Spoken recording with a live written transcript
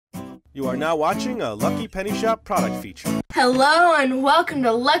You are now watching a Lucky Penny Shop product feature. Hello and welcome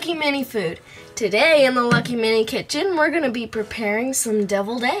to Lucky Mini Food. Today in the Lucky Mini kitchen, we're going to be preparing some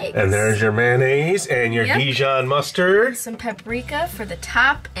deviled eggs. And there's your mayonnaise and your Dijon mustard. Some paprika for the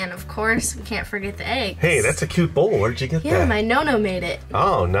top, and of course, we can't forget the eggs. Hey, that's a cute bowl. Where'd you get that? Yeah, my Nono made it.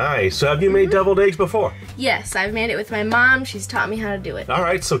 Oh, nice. So have you made deviled eggs before? Yes, I've made it with my mom. She's taught me how to do it. All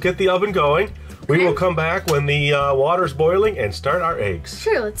right, so get the oven going. We will come back when the water's boiling and start our eggs.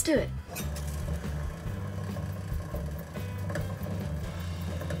 Sure, let's do it.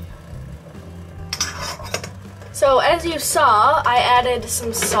 So as you saw, I added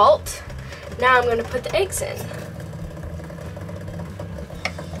some salt. Now I'm going to put the eggs in.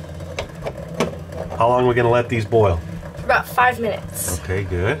 How long are we going to let these boil? For about 5 minutes. Okay,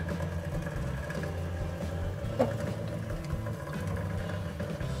 good.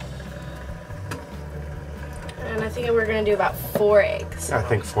 And I think we're going to do about 4 eggs. I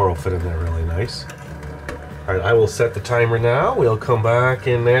think 4 will fit in there really nice. All right, I will set the timer now. We'll come back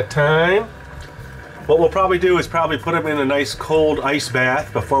in that time. What we'll probably do is probably put them in a nice cold ice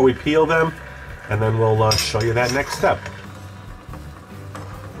bath before we peel them, and then we'll show you that next step.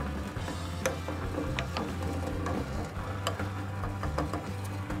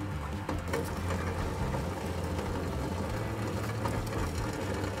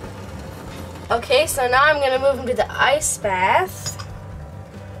 Okay, so now I'm going to move them to the ice bath.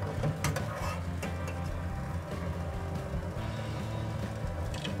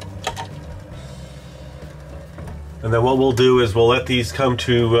 And then what we'll do is we'll let these come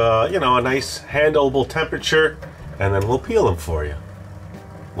to, you know, a nice handleable temperature, and then we'll peel them for you.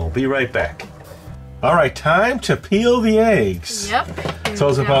 We'll be right back. All right, time to peel the eggs. Yep. So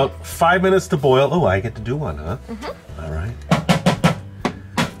it's about 5 minutes to boil. Oh, I get to do one, huh? Mm-hmm. All right.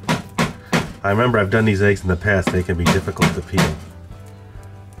 I remember I've done these eggs in the past. They can be difficult to peel.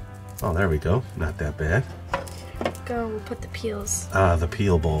 Oh, there we go. Not that bad. Go, we'll put the peels. Ah, the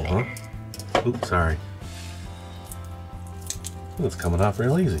peel bowl, huh? Oops, sorry. Ooh, it's coming off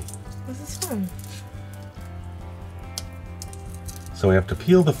real easy. This is fun. So we have to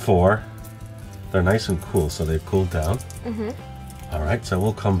peel the 4. They're nice and cool, so they've cooled down. All right, so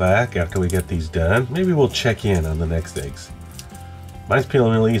we'll come back after we get these done. Maybe we'll check in on the next eggs. Mine's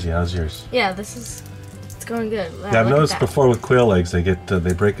peeling real easy. How's yours? Yeah, it's going good. Wow, Yeah, I've noticed before with quail eggs,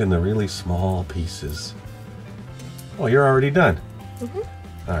 they break into really small pieces. Oh, you're already done.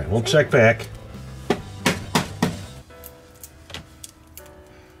 All right, we'll check back.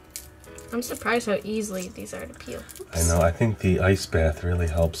 I'm surprised how easily these are to peel. Oops. I know. I think the ice bath really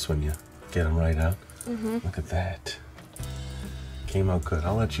helps when you get them right out. Look at that. Came out good.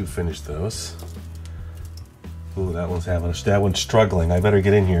 I'll let you finish those. Ooh, that one's struggling. I better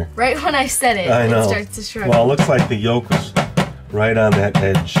get in here. Right when I said it, I know. It starts to struggle. Well, it looks like the yolk was right on that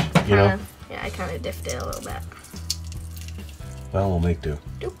edge, you know? Yeah, I kind of diffed it a little bit. Well, we'll make do.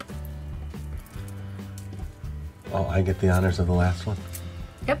 Doop. Oh, I get the honors of the last one?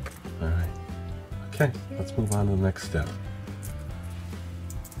 Yep. All right. Okay, let's move on to the next step.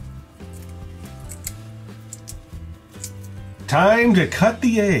 Time to cut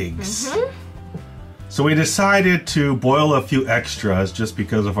the eggs. So we decided to boil a few extras just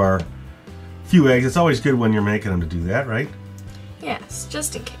because of our few eggs. It's always good when you're making them to do that, right? Yes,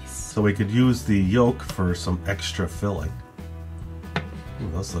 just in case. So we could use the yolk for some extra filling.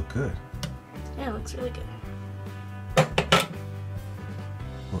 Ooh, those look good. Yeah, it looks really good.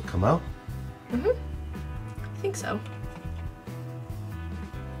 Will it come out? I think so.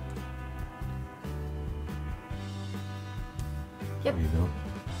 Yep. There you go.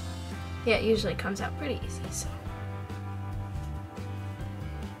 Yeah, it usually comes out pretty easy, so.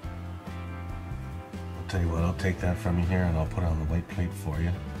 I'll tell you what, I'll take that from you here and I'll put it on the white plate for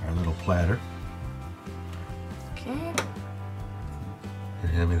you. Our little platter. Okay.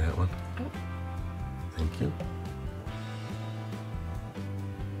 Here, hand me that one. Oh. Thank you.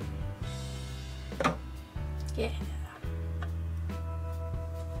 Yeah.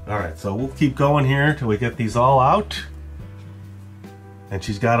 Alright, so we'll keep going here till we get these all out. And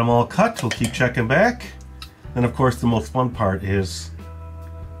she's got them all cut. We'll keep checking back. And of course the most fun part is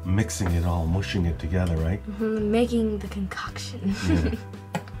mixing it all, mushing it together, right? Making the concoction. Yeah.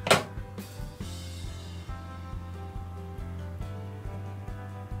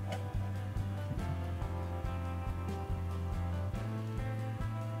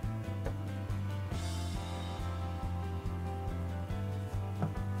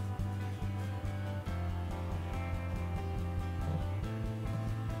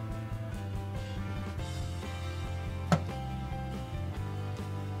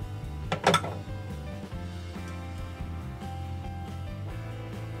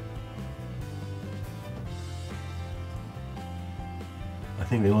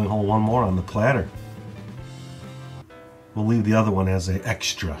 think they only hold one more on the platter. We'll leave the other one as an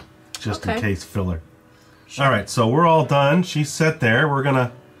extra, just in case filler. Sure. All right, so we're all done. She's set there. We're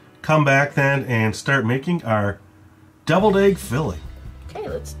gonna come back then and start making our deviled egg filling. Okay,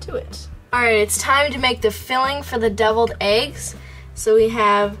 let's do it. All right, it's time to make the filling for the deviled eggs. So we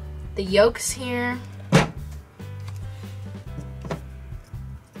have the yolks here.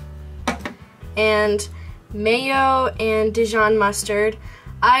 And mayo and Dijon mustard.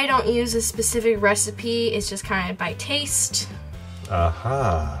 I don't use a specific recipe, it's just kind of by taste.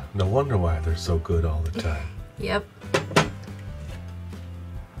 Aha, no wonder why they're so good all the time. Yep.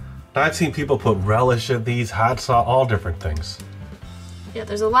 I've seen people put relish in these, hot sauce, all different things. Yeah,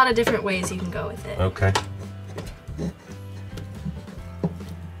 there's a lot of different ways you can go with it. Okay.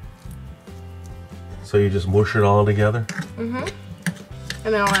 So you just mush it all together? Mm-hmm.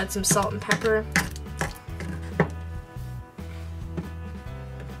 And then I'll add some salt and pepper.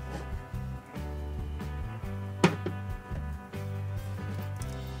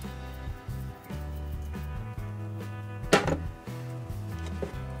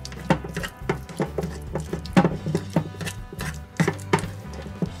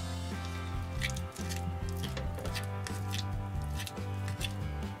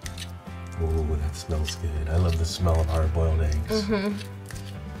 Ooh, that smells good. I love the smell of hard-boiled eggs. Mm-hmm.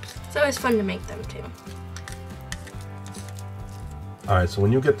 It's always fun to make them too. All right, so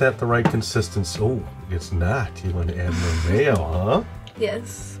when you get that the right consistency, oh, it's not. You want to add more mayo, huh?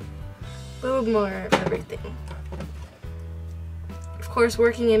 Yes. A little more of everything. Of course,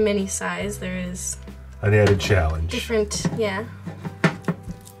 working in mini size, there is an added challenge. Different, yeah.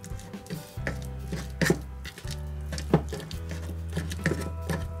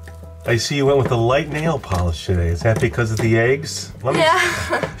 I see you went with a light nail polish today. Is that because of the eggs? Yeah.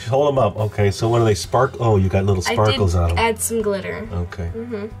 Hold them up. Okay, so what are they? Oh, you got little sparkles on them. I did add some glitter. Okay.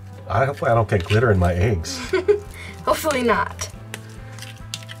 Mm-hmm. Hopefully I don't get glitter in my eggs. Hopefully not.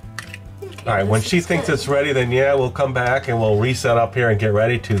 Okay, all right, when she thinks it's ready, then yeah, we'll come back and we'll reset up here and get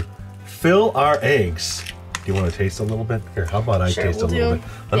ready to fill our eggs. Do you want to taste a little bit? Here, how about I taste a little bit?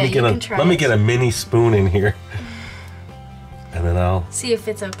 Let me get a mini spoon in here. And then I'll see if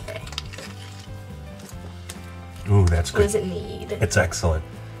it's okay. Ooh, that's good. What does it need? It's excellent.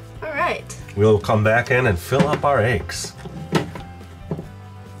 All right. We'll come back in and fill up our eggs.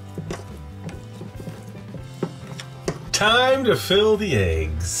 Time to fill the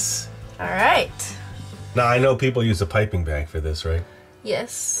eggs. All right. Now, I know people use a piping bag for this, right?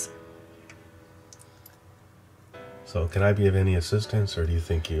 Yes. So, can I be of any assistance, or do you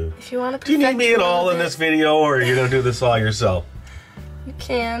think you... If you want to do you need me at all in this video, or are you going to do this all yourself? You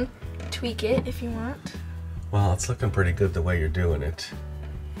can tweak it if you want. Well, it's looking pretty good the way you're doing it.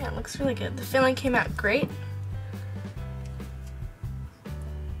 Yeah, it looks really good. The filling came out great.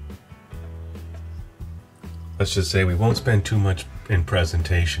 Let's just say we won't spend too much in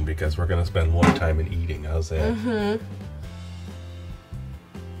presentation because we're going to spend more time in eating. How's that? Mm-hmm.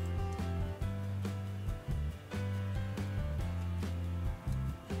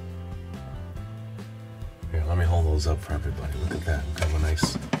 Here, let me hold those up for everybody. Look at that. We've got a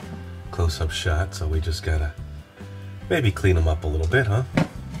nice close-up shot, so we just gotta maybe clean them up a little bit, huh?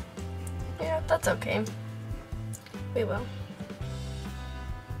 Yeah, that's okay. We will.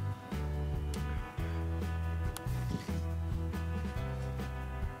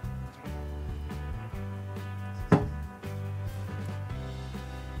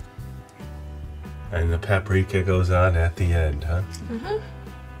 And the paprika goes on at the end, huh? Mm-hmm.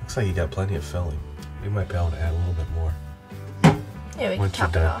 Looks like you got plenty of filling. We might be able to add a little bit more. Yeah, we can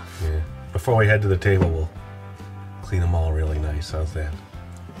top it off. Yeah. Before we head to the table, we'll clean them all really nice. How's that?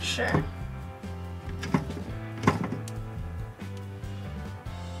 Sure.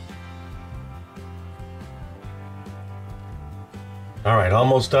 All right,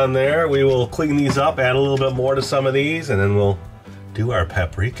 almost done there. We will clean these up, add a little bit more to some of these, and then we'll do our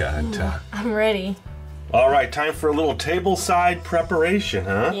paprika on top. I'm ready. All right, time for a little tableside preparation,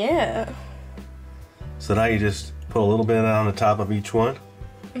 huh? Yeah. So now you just put a little bit on the top of each one?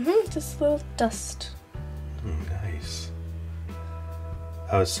 Mm-hmm, just a little dust. Nice.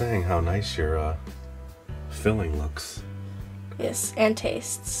 I was saying how nice your filling looks. Yes, and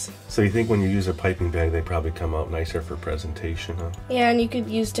tastes. So you think when you use a piping bag, they probably come out nicer for presentation, huh? Yeah, and you could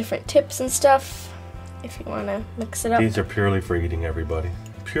use different tips and stuff if you want to mix it up. These are purely for eating, everybody.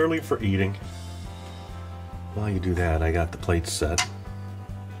 Purely for eating. While you do that, I got the plates set.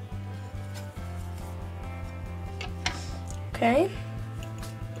 Okay.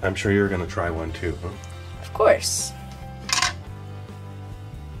 I'm sure you're going to try one too, huh? Of course.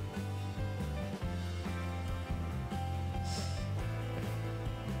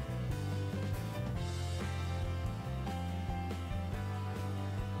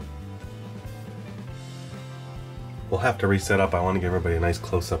 We'll have to reset up. I want to give everybody a nice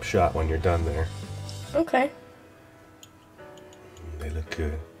close-up shot when you're done there. Okay. They look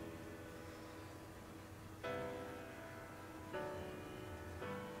good.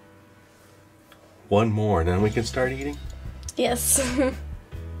 One more, and then we can start eating? Yes.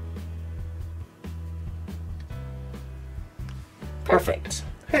 Perfect.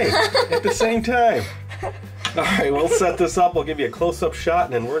 Hey, at the same time. All right, we'll set this up. We'll give you a close-up shot,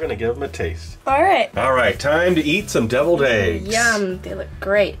 and then we're going to give them a taste. All right. All right, time to eat some deviled eggs. Yum, they look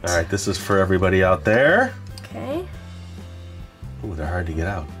great. All right, this is for everybody out there. Okay. Ooh, they're hard to get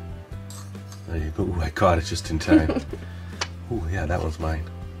out. There you go. Ooh, I caught it just in time. Ooh, yeah, that one's mine.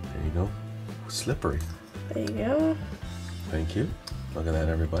 There you go. Slippery. There you go. Thank you. Look at that,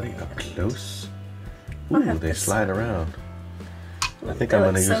 everybody. Up close. Ooh, they slide around. I think I'm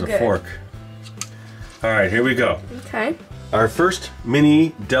going to use a fork. All right, here we go. Okay. Our first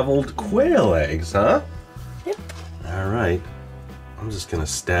mini deviled quail eggs, huh? Yep. All right. I'm just going to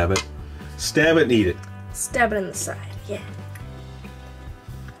stab it. Stab it and eat it. Stab it in the side, yeah.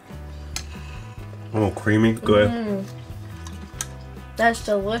 Oh, creamy. Good. That's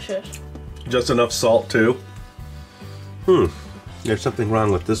delicious. Just enough salt, too. There's something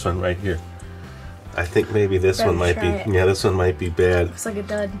wrong with this one right here. I think maybe this one might be... Yeah, this one might be bad. Looks like a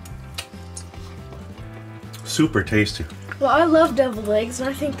dud. Super tasty. Well, I love deviled eggs, and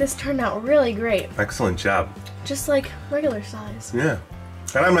I think this turned out really great. Excellent job. Just like regular size. Yeah.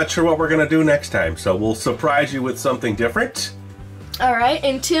 And I'm not sure what we're going to do next time, so we'll surprise you with something different. All right,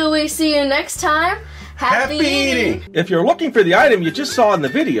 until we see you next time, happy eating! If you're looking for the item you just saw in the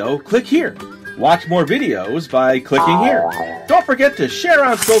video, click here. Watch more videos by clicking here. Don't forget to share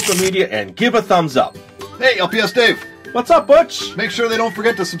on social media and give a thumbs up. Hey, LPS Dave. What's up, Butch? Make sure they don't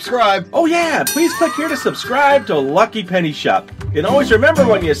forget to subscribe. Oh yeah, please click here to subscribe to Lucky Penny Shop. And always remember,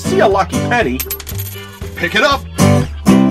 when you see a lucky penny, Pick it up.